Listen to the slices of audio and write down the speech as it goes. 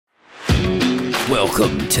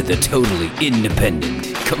Welcome to the totally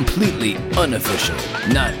independent, completely unofficial,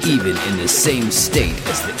 not even in the same state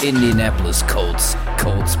as the Indianapolis Colts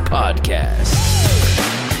podcast.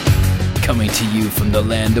 Coming to you from the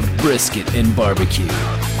land of brisket and barbecue,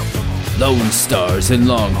 Lone Stars and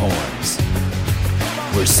Longhorns,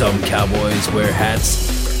 where some cowboys wear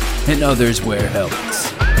hats and others wear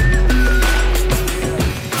helmets.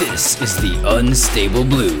 This is the Unstable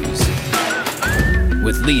Blues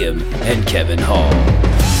with Liam and Kevin Hall.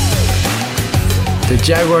 The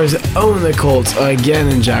Jaguars own the Colts again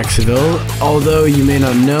in Jacksonville, although you may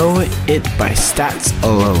not know it by stats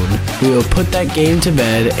alone. We will put that game to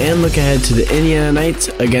bed and look ahead to the Indiana Knights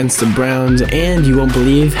against the Browns, and you won't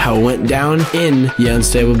believe how it went down in the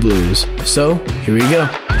Unstable Blues. So, here we go.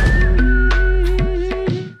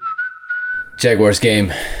 Jaguars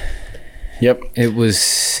game. Yep. It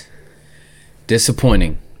was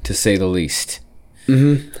disappointing, to say the least.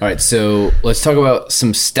 Mm-hmm. All right, so let's talk about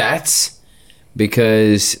some stats,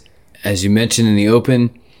 because as you mentioned in the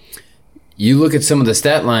open, you look at some of the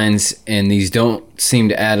stat lines and these don't seem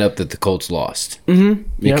to add up that the Colts lost. Mm-hmm.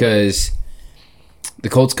 Yep. Because the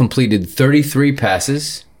Colts completed 33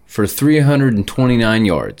 passes for 329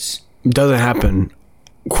 yards. It doesn't happen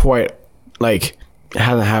quite, it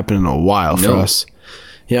hasn't happened in a while for us.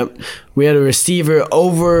 Yep. We had a receiver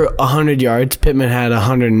over 100 yards. Pittman had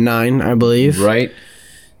 109, I believe. Right.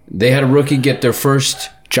 They had a rookie get their first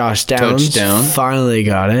Josh Downs touchdown. Finally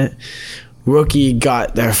got it. Rookie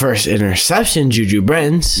got their first interception, Juju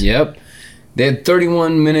Brents. Yep. They had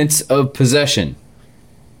 31 minutes of possession.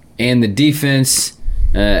 And the defense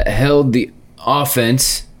held the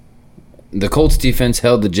offense. The Colts defense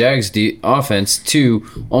held the Jags offense to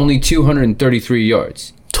only 233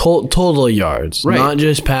 yards. Total yards, right. Not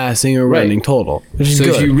just passing or running, right. Total. Which is so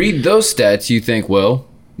good. If you read those stats, you think, well,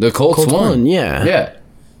 the Colts won. Yeah. Yeah.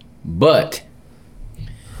 But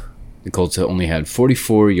the Colts only had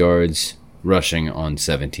 44 yards rushing on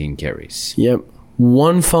 17 carries. Yep.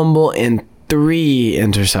 1 fumble and 3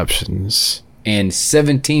 interceptions. And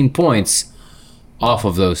 17 points off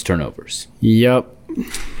of those turnovers. Yep.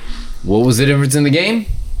 What was the difference in the game?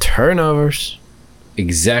 Turnovers.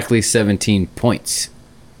 Exactly 17 points.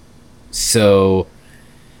 So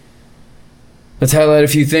let's highlight a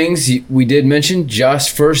few things. We did mention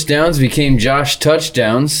Josh first downs became Josh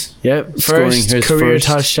touchdowns. Yep, first career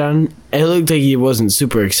touchdown. It looked like he wasn't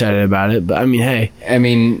super excited about it, but I mean, hey. I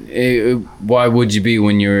mean, why would you be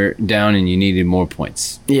when you're down and you needed more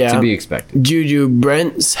points? Yeah. To be expected. Juju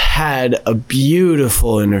Brents had a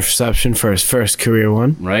beautiful interception for his first career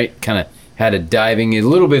one. Right, kind of had a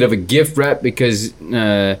little bit of a gift wrap because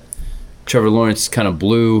Trevor Lawrence kind of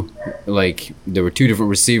blew, there were 2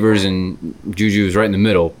 different receivers and Juju was right in the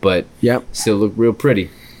middle, but yep. Still looked real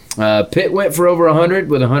pretty. Pitt went for over 100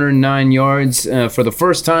 with 109 yards for the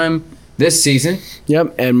first time this season.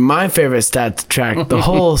 Yep, and my favorite stat to track the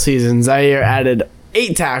whole season, Zaire added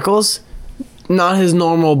 8 tackles. Not his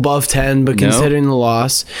normal above 10, but considering the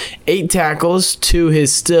loss. 8 tackles to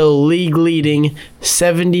his still league-leading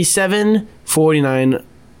 77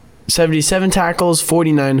 tackles,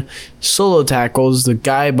 49 solo tackles. The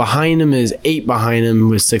guy behind him is 8 behind him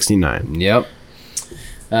with 69. Yep.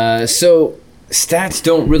 So stats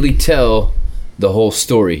don't really tell the whole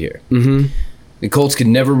story here. Mm-hmm. The Colts could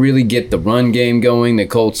never really get the run game going. The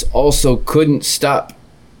Colts also couldn't stop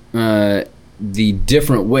the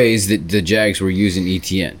different ways that the Jags were using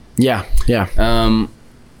ETN. Yeah.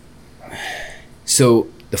 So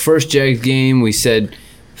the first Jags game we said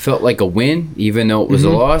felt like a win, even though it was a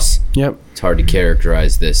loss. Yep. It's hard to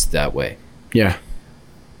characterize this that way. Yeah.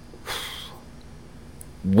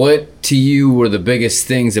 What to you were the biggest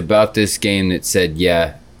things about this game that said,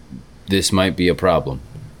 yeah, this might be a problem?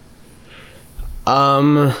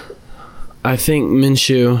 I think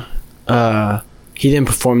Minshew, he didn't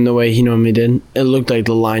perform the way he normally did. It looked like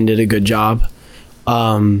the line did a good job.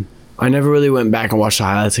 I never really went back and watched the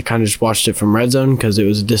highlights. I kind of just watched it from Red Zone because it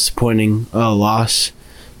was a disappointing loss.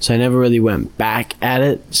 So I never really went back at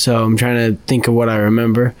it. So I'm trying to think of what I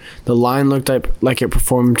remember. The line looked like it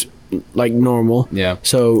performed like normal. Yeah.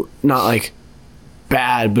 So not like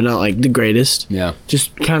bad, but not like the greatest. Yeah.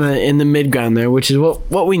 Just kind of in the mid-ground there, which is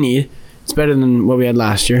what we need. It's better than what we had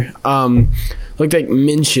last year. Looked like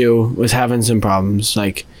Minshew was having some problems.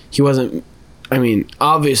 Like, he wasn't... I mean,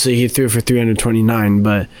 obviously he threw for 329,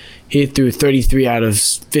 but he threw 33 out of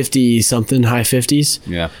 50-something, high 50s.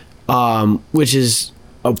 Yeah. Which is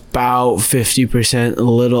about 50%, a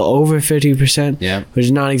little over 50%. Yeah. Which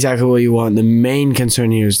is not exactly what you want. The main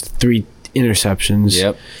concern here is 3 interceptions.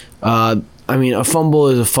 Yep. I mean, a fumble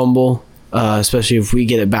is a fumble. especially if we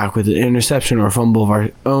get it back with an interception or a fumble of our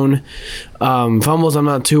own. Fumbles I'm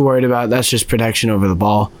not too worried about. That's just protection over the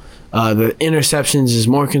ball. The interceptions is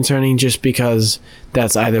more concerning just because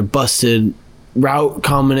that's either busted route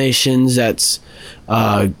combinations, that's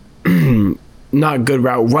not good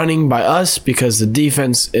route running by us because the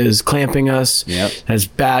defense is clamping us. Yep. Has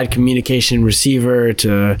bad communication receiver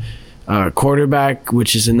to quarterback,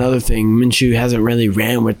 which is another thing. Minshew hasn't really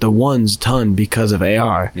ran with the ones a ton because of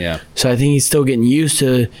AR. Yeah. So I think he's still getting used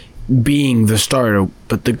to being the starter.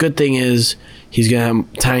 But the good thing is he's going to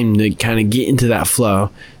have time to kind of get into that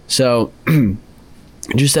flow. So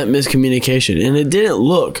just that miscommunication. And it didn't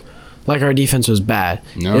look like our defense was bad.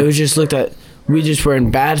 No. It was just looked at, we just were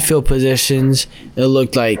in bad field positions. It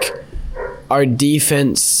looked like our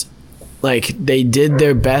defense, like they did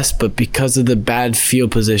their best, but because of the bad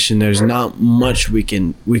field position, there's not much we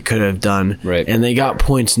could have done. Right. And they got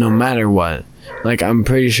points no matter what. Like I'm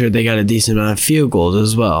pretty sure they got a decent amount of field goals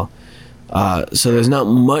as well. So there's not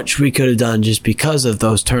much we could have done just because of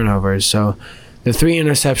those turnovers. So the 3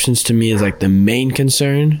 interceptions to me is like the main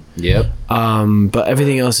concern. Yep. But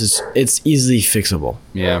everything else it's easily fixable.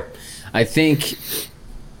 Yeah. I think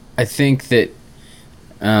that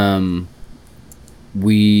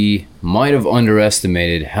we might have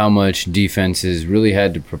underestimated how much defenses really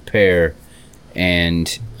had to prepare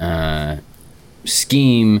and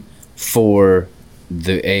scheme for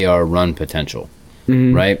the AR run potential,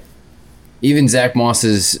 right? Even Zach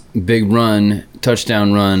Moss's big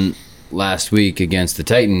touchdown run last week against the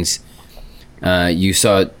Titans, you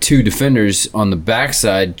saw 2 defenders on the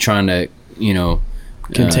backside trying to,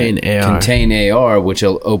 Contain AR, which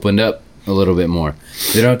opened up a little bit more.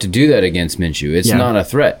 They don't have to do that against Minshew. It's not a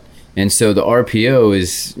threat. And so the RPO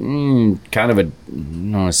is kind of I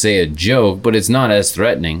don't want to say a joke, but it's not as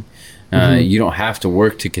threatening. You don't have to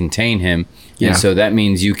work to contain him. And so that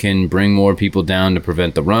means you can bring more people down to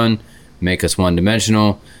prevent the run, make us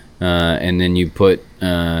one-dimensional, and then you put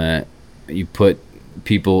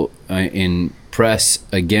people in press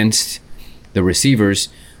against the receivers.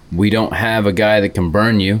 We don't have a guy that can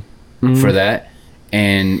burn you for that.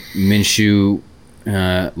 And Minshew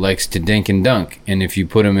likes to dink and dunk. And if you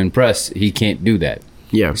put him in press, he can't do that.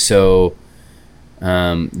 Yeah. So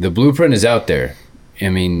the blueprint is out there. I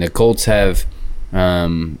mean, the Colts have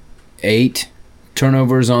 8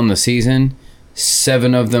 turnovers on the season,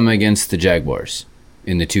 7 of them against the Jaguars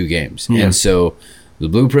in the 2 games. Yeah. And so the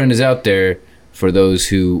blueprint is out there for those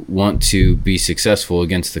who want to be successful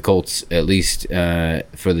against the Colts, at least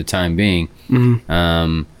for the time being,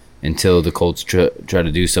 until the Colts try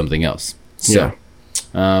to do something else. So,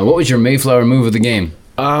 what was your Mayflower move of the game?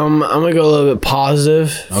 I'm going to go a little bit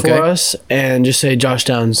positive for us and just say Josh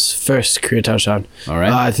Downs' first career touchdown. All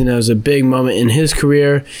right. I think that was a big moment in his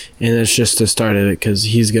career, and it's just the start of it because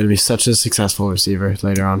he's going to be such a successful receiver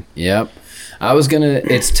later on. Yep.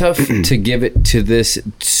 It's tough to give it to this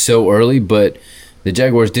so early, but the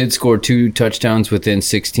Jaguars did score 2 touchdowns within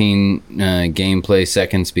 16 gameplay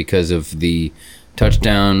seconds because of the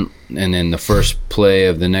touchdown and then the first play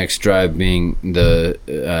of the next drive being the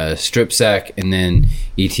strip sack, and then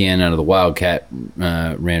ETN out of the Wildcat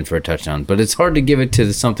ran for a touchdown. But it's hard to give it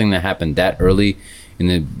to something that happened that early in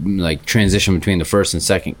the transition between the first and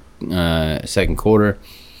second quarter.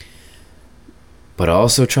 But I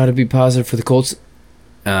also try to be positive for the Colts.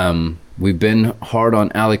 We've been hard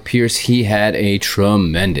on Alec Pierce. He had a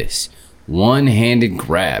tremendous one-handed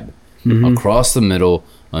grab across the middle.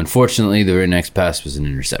 Unfortunately, the very next pass was an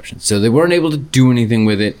interception. So they weren't able to do anything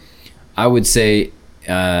with it. I would say,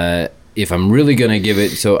 if I'm really going to give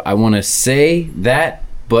it, so I want to say that,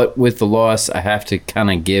 but with the loss, I have to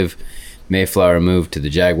kind of give Mayflower a move to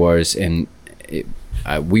the Jaguars. And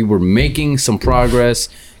we were making some progress,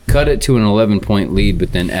 cut it to an 11-point lead,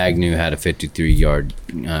 but then Agnew had a 53-yard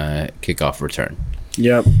kickoff return.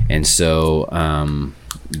 Yep. And so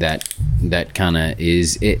that kind of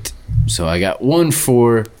is it. So I got 1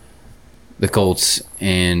 for the Colts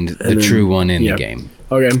and the true one in the game.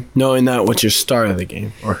 Okay. Knowing that, what's your star of the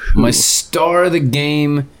game? Or who? My star of the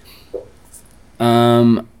game,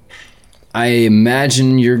 I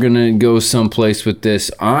imagine you're going to go someplace with this.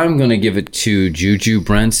 I'm going to give it to Juju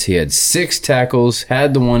Brents. He had 6 tackles,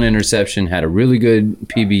 had the 1 interception, had a really good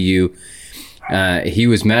PBU. He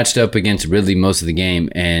was matched up against Ridley most of the game,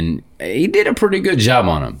 and he did a pretty good job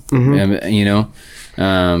on him.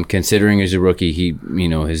 Considering he's a rookie, he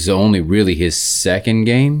is only really his second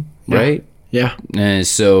game, right? Yeah. And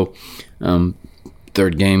so,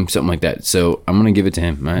 3rd game, something like that. So I'm gonna give it to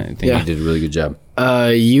him. I think he did a really good job.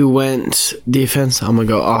 You went defense. I'm gonna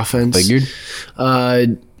go offense. Figured.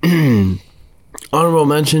 honorable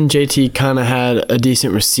mention, JT kind of had a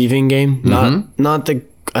decent receiving game. Not the,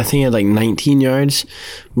 I think he had like 19 yards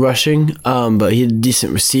rushing, but he had a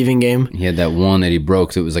decent receiving game. He had that one that he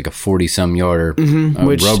broke that was like a 40-some yarder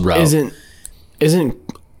which rub route. Isn't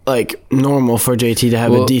like normal for JT to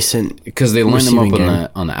have a decent, because they lined him up game.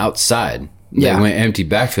 on the outside. Yeah. They went empty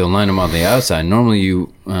backfield, lined him on the outside. Normally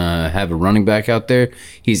you have a running back out there.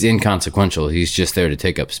 He's inconsequential. He's just there to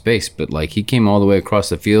take up space. But like he came all the way across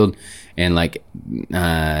the field, and like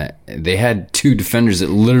they had two defenders that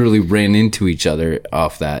literally ran into each other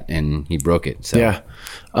off that, and he broke it. So. Yeah.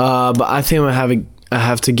 But I think I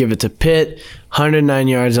have to give it to Pitt. 109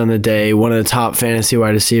 yards on the day. One of the top fantasy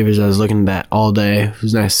wide receivers. I was looking at that all day. It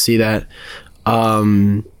was nice to see that.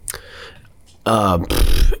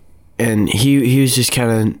 And he was just kind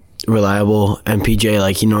of reliable. MPJ,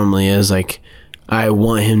 like he normally is. Like I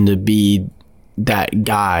want him to be that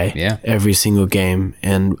guy every single game.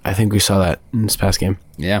 And I think we saw that in this past game.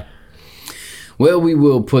 Yeah. Well, we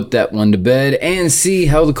will put that one to bed and see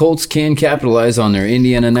how the Colts can capitalize on their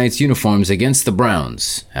Indiana Knights uniforms against the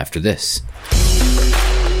Browns after this.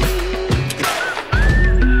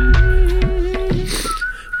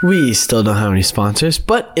 We still don't have any sponsors,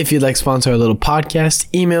 but if you'd like to sponsor our little podcast,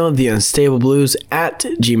 email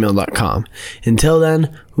theunstableplues@gmail.com. Until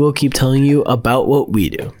then, we'll keep telling you about what we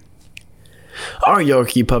do. Our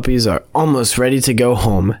Yorkie puppies are almost ready to go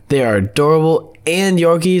home. They are adorable, and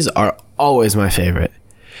Yorkies are always my favorite.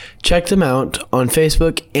 Check them out on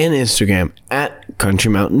Facebook and Instagram at Country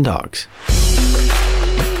Mountain Dogs.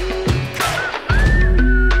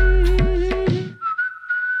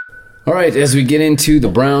 All right, as we get into the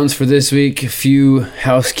Browns for this week, a few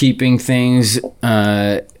housekeeping things.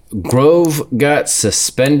 Grove got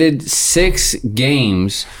suspended 6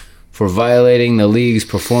 games for violating the league's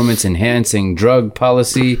performance-enhancing drug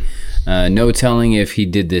policy. No telling if he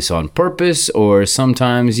did this on purpose, or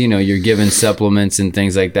sometimes, you're given supplements and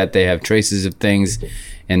things like that. They have traces of things,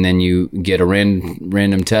 and then you get a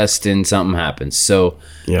random test and something happens. So,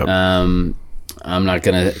 I'm not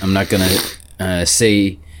gonna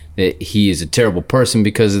say that he is a terrible person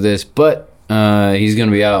because of this, but he's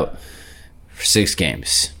gonna be out for 6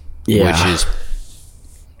 games, which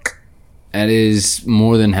is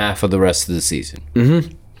more than half of the rest of the season. Mm-hmm.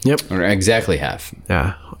 Yep. Or exactly half.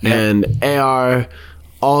 Yeah. And AR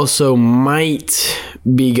also might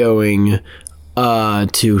be going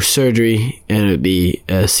to surgery, and it would be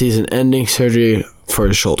a season-ending surgery for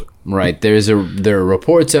his shoulder. Right. There are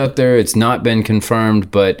reports out there. It's not been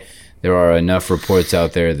confirmed, but there are enough reports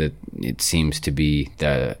out there that it seems to be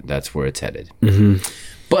that's where it's headed. Mm-hmm.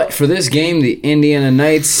 But for this game, the Indiana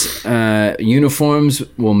Knights uniforms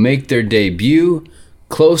will make their debut,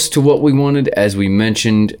 close to what we wanted, as we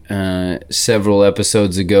mentioned several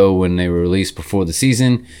episodes ago when they were released before the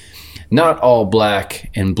season. Not all black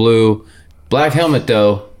and blue. Black helmet,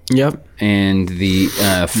 though. Yep. And the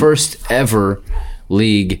first ever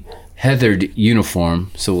league heathered uniform.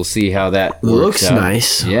 So we'll see how that looks out.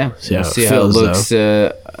 Nice. Yeah. We'll see how it looks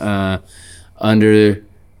under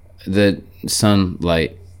the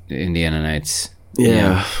sunlight. Indiana Knights.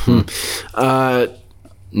 Yeah.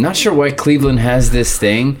 Not sure why Cleveland has this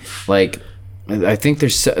thing. Like, I think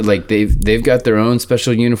there's like they've got their own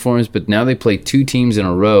special uniforms, but now they play 2 teams in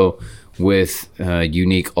a row with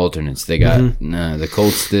unique alternates. They got the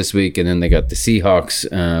Colts this week, and then they got the Seahawks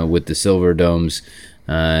with the silver domes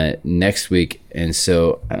next week. And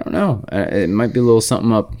so I don't know. It might be a little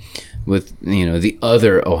something up with the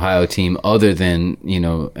other Ohio team, other than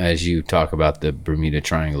as you talk about the Bermuda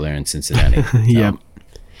Triangle there in Cincinnati. Yep.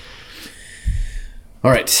 All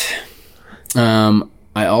right.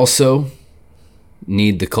 I also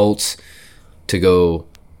need the Colts to go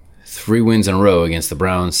 3 wins in a row against the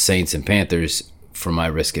Browns, Saints, and Panthers for my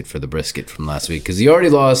risk it for the brisket from last week, because he already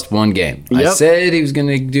lost 1 game. Yep. I said he was going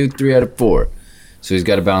to do 3 out of 4, so he's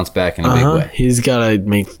got to bounce back in a big way. He's got to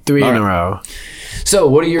make 3 in a row. So,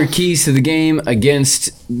 what are your keys to the game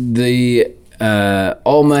against the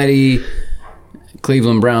almighty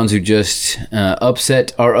Cleveland Browns, who just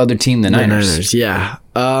upset our other team, the Niners? Yeah.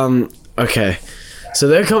 Okay. So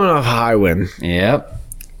they're coming off a high win. Yep.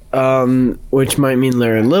 Which might mean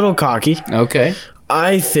they're a little cocky. Okay.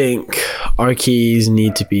 I think our keys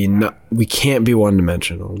need to be we can't be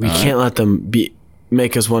one-dimensional. We can't let them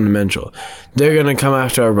make us one-dimensional. They're going to come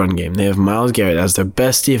after our run game. They have Myles Garrett as their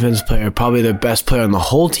best defensive player, probably their best player on the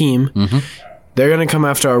whole team. Mm-hmm. They're going to come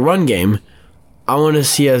after our run game. I want to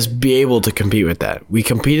see us be able to compete with that. We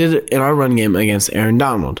competed in our run game against Aaron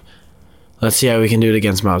Donald. Let's see how we can do it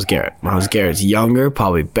against Myles Garrett. Myles Garrett's younger,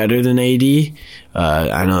 probably better than AD.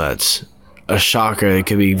 I know that's a shocker. It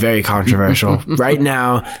could be very controversial. Right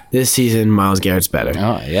now, this season, Myles Garrett's better.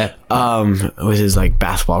 Oh, yeah. With his like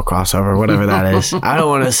basketball crossover, whatever that is. I don't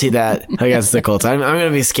want to see that against the Colts. I'm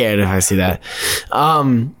gonna be scared if I see that.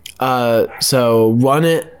 So run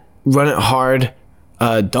it hard.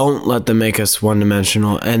 Don't let them make us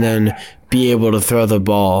one-dimensional, and then be able to throw the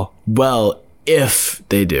ball well if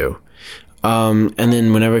they do. And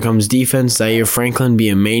then whenever it comes defense, Zaire Franklin, be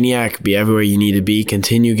a maniac, be everywhere you need to be,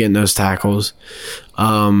 continue getting those tackles.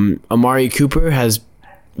 Amari Cooper has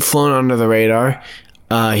flown under the radar.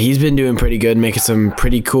 He's been doing pretty good, making some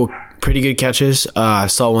pretty good catches. I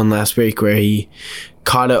saw one last week where he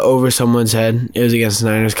caught it over someone's head. It was against the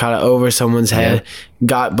Niners. Caught it over someone's head,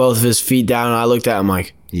 got both of his feet down. I looked at him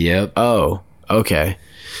like, yep. Oh, okay.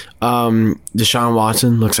 Deshaun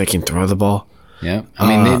Watson looks like he can throw the ball. Yeah, I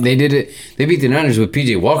mean they did it. They beat the Niners with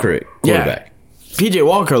PJ Walker at quarterback. Yeah. PJ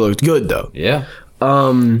Walker looked good though. Yeah,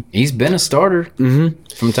 he's been a starter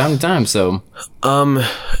from time to time. So, and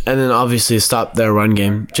then obviously stop their run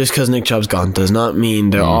game. Just because Nick Chubb's gone does not mean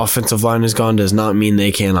their offensive line is gone. Does not mean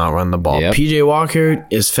they cannot run the ball. Yep. PJ Walker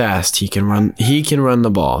is fast. He can run. He can run the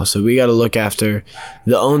ball. So we got to look after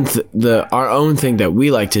our own thing that we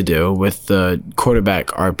like to do with the quarterback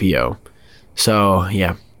RPO. So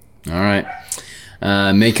yeah. All right.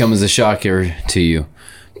 May come as a shocker to you.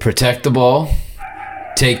 Protect the ball.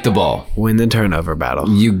 Take the ball. Win the turnover battle.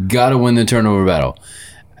 You got to win the turnover battle.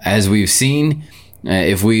 As we've seen,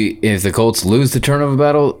 if the Colts lose the turnover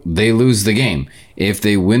battle, they lose the game. If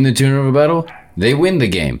they win the turnover battle, they win the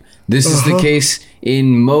game. This is the case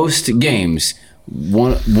in most games.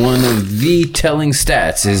 One of the telling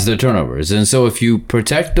stats is the turnovers. And so if you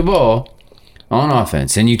protect the ball on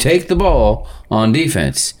offense and you take the ball on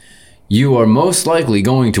defense, you are most likely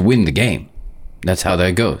going to win the game. That's how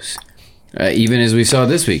that goes. Even as we saw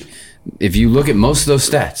this week, if you look at most of those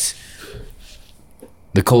stats,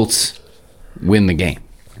 the Colts win the game.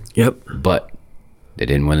 Yep. But they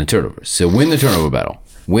didn't win the turnovers. So win the turnover battle.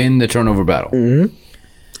 Win the turnover battle.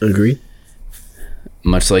 Mm-hmm. Agree.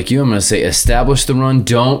 Much like you, I'm going to say establish the run.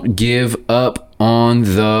 Don't give up on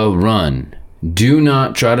the run. Do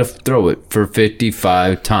not try to throw it for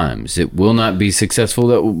 55 times. It will not be successful.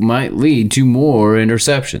 That might lead to more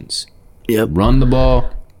interceptions. Yep. Run the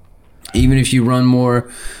ball. Even if you run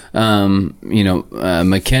more,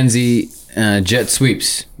 McKenzie jet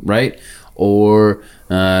sweeps, right? Or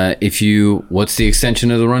what's the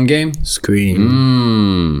extension of the run game?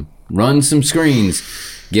 Screen. Run some screens.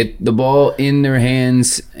 Get the ball in their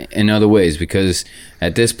hands in other ways, because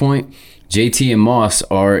at this point, JT and Moss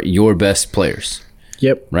are your best players.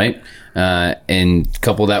 Yep. Right? And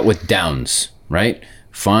couple that with downs, right?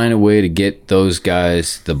 Find a way to get those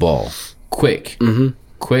guys the ball. Quick. Mm-hmm.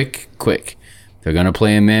 Quick. They're going to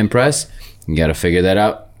play in man press. You got to figure that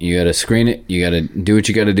out. You got to screen it. You got to do what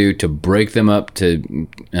you got to do to break them up, to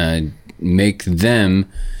make them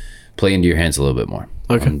play into your hands a little bit more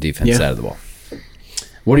on the defense side of the ball.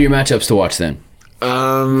 What are your matchups to watch then?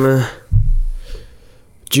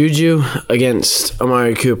 Juju against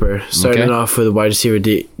Amari Cooper. Starting off with a wide receiver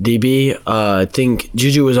DB. I think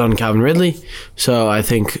Juju was on Calvin Ridley, so I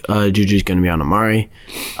think Juju's going to be on Amari.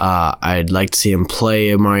 I'd like to see him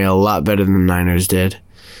play Amari a lot better than the Niners did.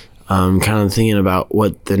 Kind of thinking about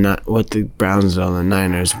what the Browns are on the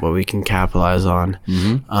Niners, what we can capitalize on.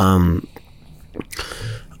 Mm-hmm.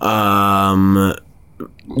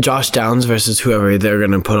 Josh Downs versus whoever they're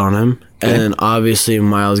going to put on him. Okay. And then obviously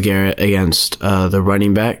Myles Garrett against the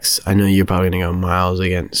running backs. I know you're probably going to go Myles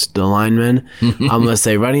against the linemen. I'm going to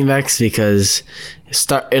say running backs because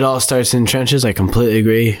it all starts in trenches. I completely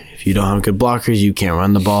agree. If you don't have good blockers, you can't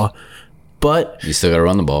run the ball. But you still got to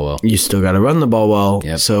run the ball well.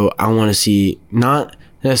 Yep. So I want to see not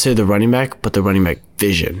necessarily the running back, but the running back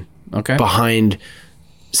vision. Okay. Behind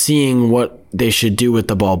seeing what they should do with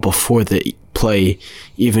the ball before the play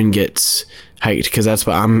even gets hiked, because that's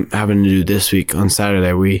what I'm having to do this week on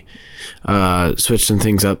Saturday. We switched some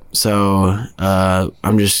things up, so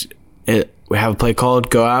we have a play called,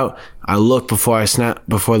 go out, I look before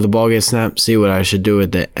the ball gets snapped, see what I should do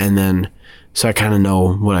with it, and then so I kind of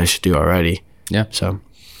know what I should do already. Yeah. So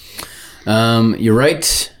you're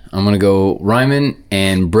right. I'm gonna go Ryman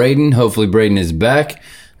and Braden. Hopefully Braden is back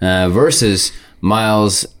versus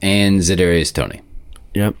Miles and Zadarius Toney.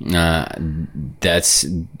 Yep. That's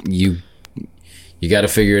you got to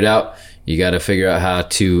figure it out. You got to figure out how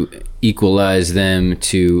to equalize them,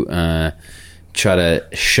 to try to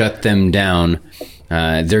shut them down.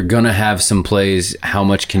 They're going to have some plays. How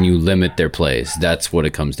much can you limit their plays? That's what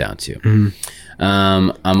it comes down to.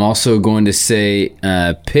 Mm-hmm. I'm also going to say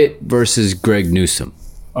Pitt versus Greg Newsome.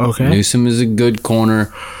 Okay. Newsome is a good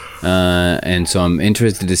corner. And so I'm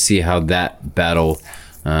interested to see how that battle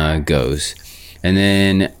goes. And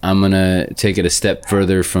then I'm going to take it a step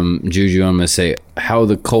further from Juju. I'm going to say how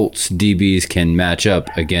the Colts DBs can match up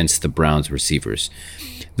against the Browns receivers.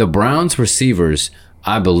 The Browns receivers,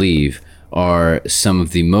 I believe, are some of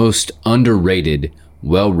the most underrated,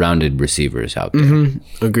 well-rounded receivers out there.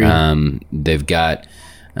 Agreed. They've got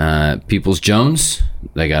Peoples-Jones.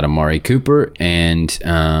 They got Amari Cooper. And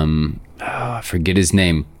I forget his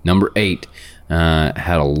name. Number 8.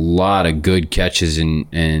 Had a lot of good catches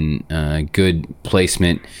and good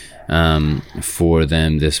placement for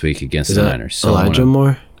them this week against the Niners. So Elijah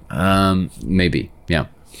Moore? Maybe, yeah.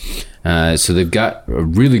 So they've got a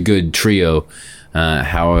really good trio.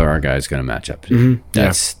 How are our guys going to match up?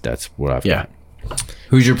 That's what I've got.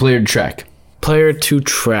 Who's your player to track? Player to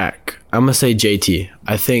track. I'm going to say JT.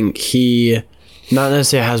 I think he not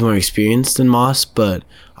necessarily has more experience than Moss, but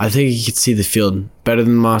I think he can see the field better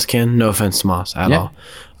than Moss can. No offense to Moss at all.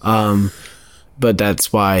 But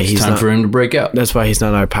that's why he's time for him to break out. That's why he's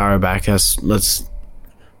not our power back. Let's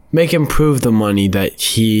make him prove the money that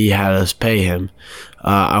he had us pay him.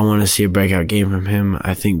 I want to see a breakout game from him.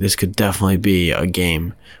 I think this could definitely be a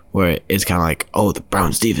game where it's kind of like, oh, the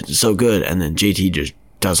Browns defense is so good, and then JT just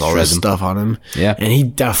does all this stuff on him. Yeah. And he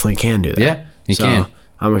definitely can do that. Yeah, he can.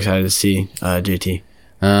 I'm excited to see JT.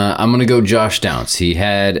 I'm going to go Josh Downs. He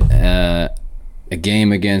had a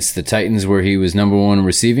game against the Titans where he was number 1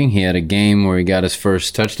 receiving. He had a game where he got his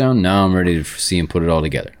first touchdown. Now I'm ready to see him put it all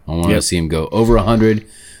together. I want to see him go over 100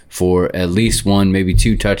 for at least 1, maybe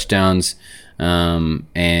 2 touchdowns. And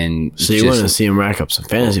so you want to see him rack up some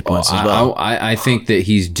fantasy points as well. I think that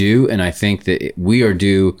he's due, and I think that we are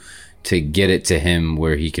due to get it to him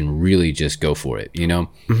where he can really just go for it, you know?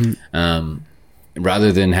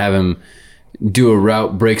 Rather than have him do a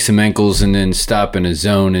route, break some ankles, and then stop in a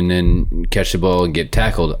zone and then catch the ball and get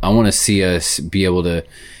tackled. I want to see him be able to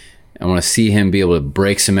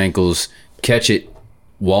break some ankles, catch it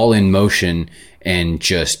while in motion, and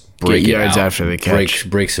just break it yards out. After the catch.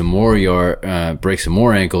 Break some more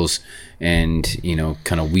ankles, and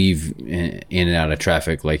kind of weave in and out of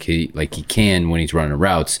traffic like he can when he's running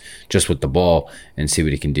routes, just with the ball, and see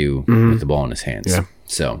what he can do with the ball in his hands. Yeah.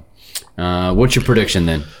 So, what's your prediction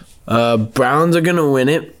then? Browns are gonna win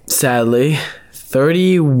it, sadly.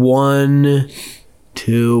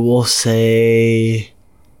 31-2, we'll say.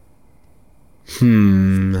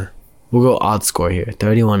 We'll go odd score here.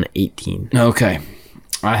 31-18. Okay.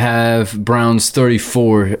 I have Browns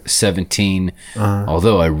 34-17.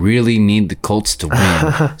 Although I really need the Colts to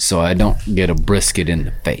win, so I don't get a brisket in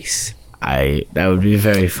the face. That would be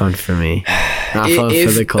very fun for me. Not fun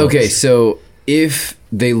for the Colts. Okay, so if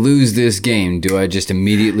they lose this game, do I just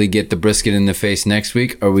immediately get the brisket in the face next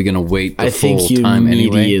week? Or are we going to wait the full time anyway? I think you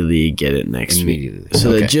immediately get it next week.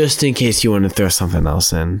 So that just in case you want to throw something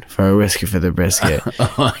else in for a whiskey for the brisket.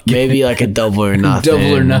 Maybe like a double or nothing.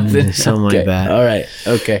 Double or nothing. Something like that. All right.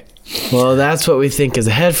 Okay. Well, that's what we think is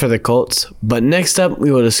ahead for the Colts. But next up,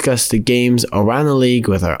 we will discuss the games around the league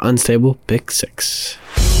with our unstable Pick 6.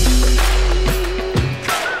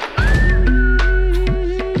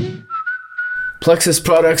 Plexus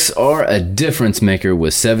products are a difference maker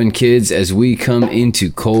with 7 kids as we come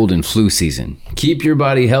into cold and flu season. Keep your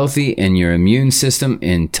body healthy and your immune system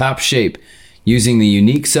in top shape using the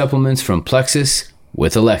unique supplements from Plexus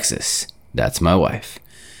with Alexis. That's my wife.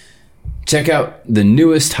 Check out the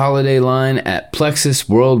newest holiday line at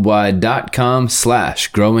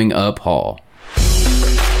plexusworldwide.com/growinguphall.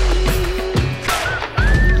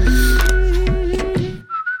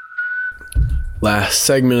 Last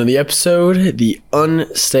segment of the episode, the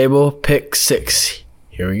unstable Pick 6.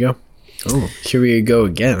 Here we go. Oh, here we go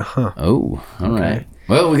again, huh? Oh, all right.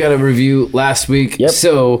 Well, we got a review last week. Yep.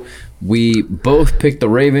 So we both picked the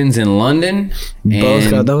Ravens in London. Both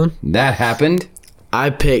got that one? That happened. I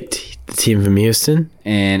picked the team from Houston.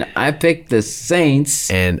 And I picked the Saints.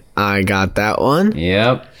 And I got that one.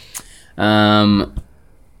 Yep.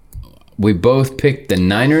 We both picked the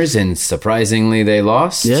Niners, and surprisingly, they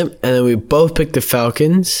lost. Yep, and then we both picked the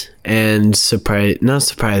Falcons, and not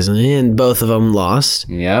surprisingly, and both of them lost.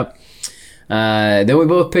 Yep. Then we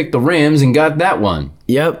both picked the Rams and got that one.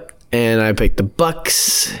 Yep, and I picked the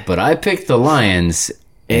Bucks. But I picked the Lions.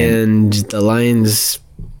 And the Lions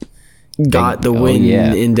got the win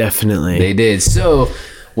indefinitely. They did. So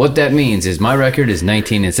what that means is my record is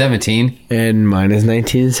 19-17. And mine is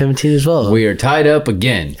 19-17 as well. We are tied up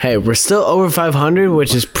again. Hey, we're still over 500,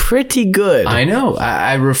 which is pretty good. I know.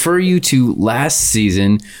 I refer you to last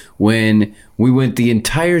season when we went the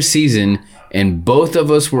entire season and both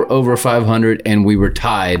of us were over 500, and we were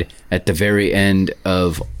tied at the very end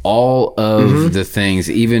of all of the things,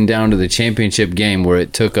 even down to the championship game where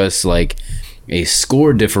it took us like a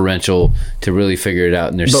score differential to really figure it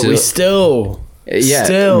out. And But we still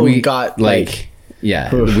got like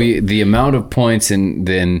the amount of points, and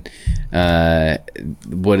then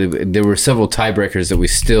there were several tiebreakers that we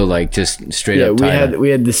still like just straight up tied. We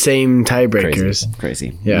had the same tiebreakers.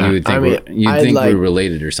 Crazy. Yeah, you would think we're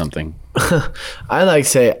related or something. I like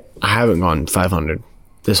say I haven't gone 500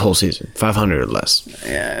 this whole season, 500 or less.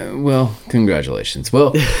 Yeah, well, congratulations.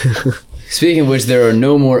 Well, speaking of which, there are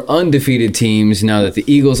no more undefeated teams now that the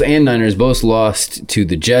Eagles and Niners both lost to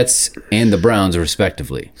the Jets and the Browns,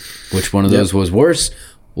 respectively. Which one of those was worse?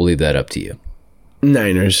 We'll leave that up to you.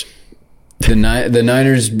 Niners. The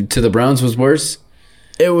Niners to the Browns was worse?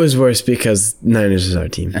 It was worse because Niners is our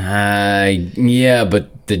team. Yeah,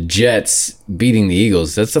 but the Jets beating the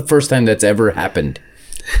Eagles, that's the first time that's ever happened.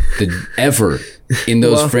 Ever in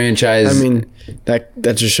those franchises. I mean,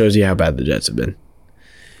 that just shows you how bad the Jets have been.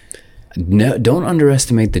 No, don't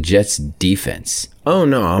underestimate the Jets' defense. Oh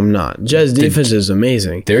no, I'm not. Jets' defense is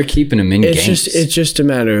amazing. They're keeping them in games. It's just a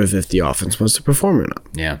matter of if the offense wants to perform or not.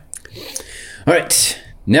 Yeah. All right.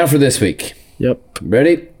 Now for this week. Yep.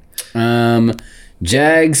 Ready?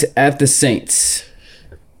 Jags at the Saints.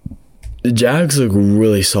 The Jags look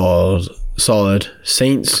really solid.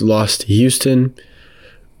 Saints lost to Houston.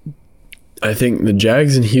 I think the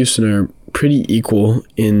Jags and Houston are pretty equal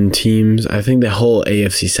in teams. I think the whole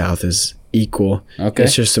AFC South is equal. Okay.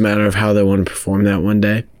 It's just a matter of how they want to perform that one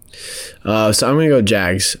day. So I'm going to go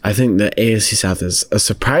Jags. I think the AFC South is a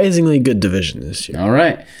surprisingly good division this year. All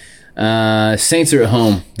right. Saints are at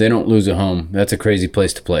home. They don't lose at home. That's a crazy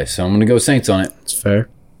place to play. So I'm going to go Saints on it. That's fair.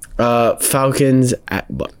 Falcons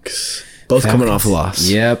at Bucks. Both coming off a loss.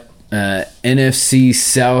 Yep. NFC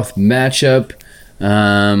South matchup.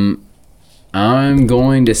 I'm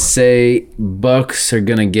going to say Bucks are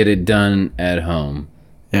going to get it done at home.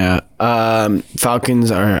 Yeah.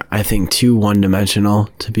 Falcons are, I think, too one-dimensional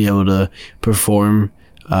to be able to perform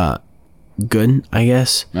good, I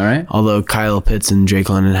guess. All right. Although Kyle Pitts and Drake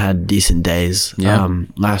London had decent days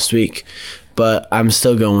last week. But I'm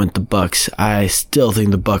still going with the Bucks. I still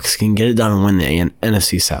think the Bucks can get it done and win the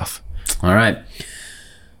NFC South. All right.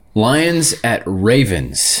 Lions at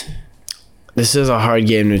Ravens. This is a hard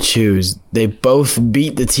game to choose. They both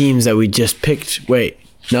beat the teams that we just picked. Wait.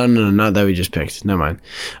 No, not that we just picked. Never mind.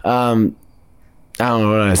 I don't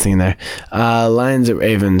know what I was thinking there. Lions at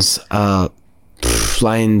Ravens.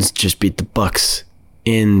 Lions just beat the Bucks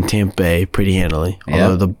in Tampa Bay pretty handily.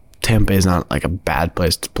 Although the Tampa Bay is not like a bad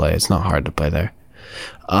place to play. It's not hard to play there.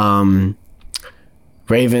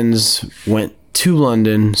 Ravens went to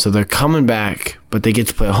London, so they're coming back, but they get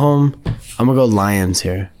to play at home. I'm going to go Lions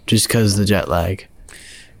here, just because of the jet lag.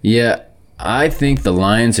 Yeah, I think the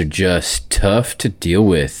Lions are just tough to deal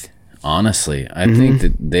with, honestly. I think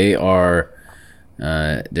that they are,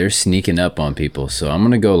 they're sneaking up on people, so I'm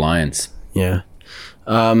going to go Lions. Yeah.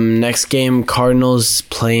 Next game, Cardinals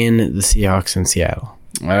playing the Seahawks in Seattle.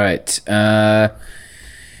 All right.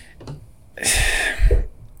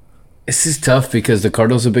 This is tough because the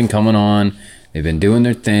Cardinals have been coming on. They've been doing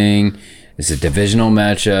their thing. It's a divisional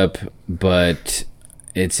matchup, but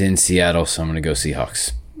it's in Seattle, so I'm going to go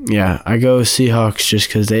Seahawks. Yeah, I go Seahawks just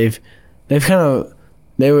because they've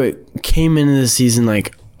came into the season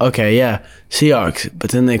like, okay, yeah, Seahawks,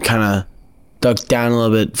 but then they kind of ducked down a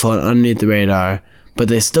little bit, falling underneath the radar, but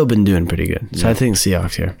they've still been doing pretty good. So I think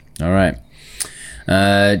Seahawks here. All right.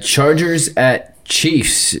 Chargers at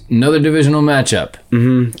Chiefs, another divisional matchup.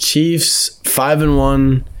 Chiefs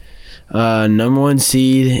 5-1, number 1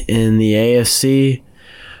 seed in the AFC.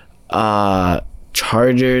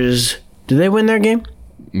 Chargers, did they win their game?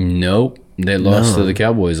 Nope, they lost to the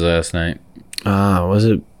Cowboys last night. Was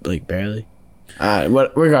it like barely?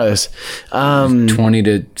 Regardless,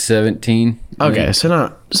 20-17. Okay,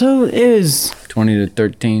 so it is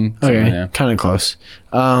 20-13. Okay, kind of close.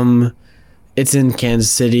 It's in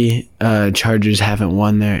Kansas City. Chargers haven't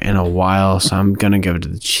won there in a while, so I'm gonna go to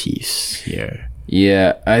the Chiefs here.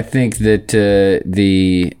 Yeah, I think that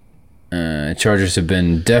the Chargers have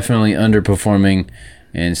been definitely underperforming,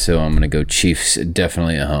 and so I'm gonna go Chiefs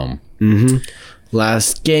definitely at home.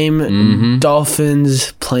 Last game,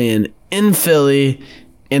 Dolphins playing in Philly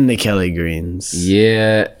in the Kelly Greens.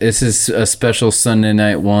 Yeah, this is a special Sunday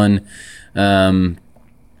night one.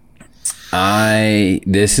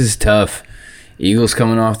 This is tough. Eagles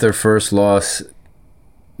coming off their first loss,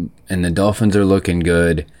 and the Dolphins are looking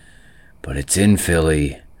good, but it's in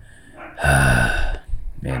Philly.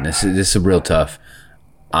 Man, this is real tough.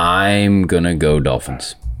 I'm gonna go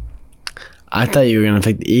Dolphins. I thought you were going to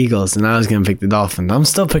pick the Eagles, and I was going to pick the Dolphins. I'm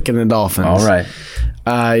still picking the Dolphins. All right.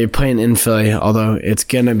 You're playing in Philly, although it's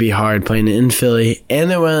going to be hard playing in Philly.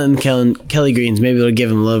 And they're running Kelly Greens. Maybe it'll give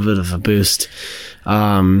them a little bit of a boost.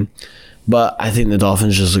 But I think the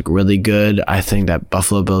Dolphins just look really good. I think that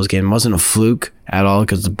Buffalo Bills game wasn't a fluke at all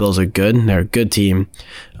because the Bills are good. They're a good team.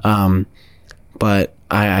 But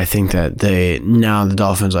I think that the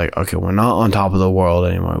Dolphins are like, okay, we're not on top of the world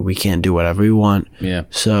anymore. We can't do whatever we want. Yeah.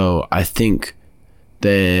 So I think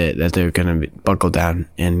that they're going to buckle down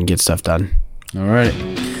and get stuff done. All right.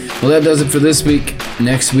 Well, that does it for this week.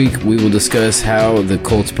 Next week, we will discuss how the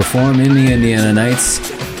Colts perform in the Indiana Nights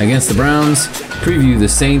against the Browns, preview the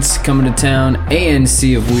Saints coming to town, and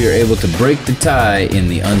see if we are able to break the tie in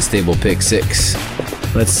the unstable pick 6.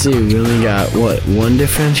 Let's see. We only got, one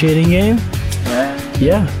differentiating game?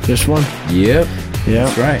 Yeah, just one. Yep. Yeah.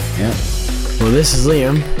 That's right. Yep. Well, this is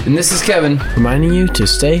Liam. And this is Kevin. Reminding you to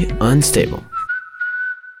stay unstable.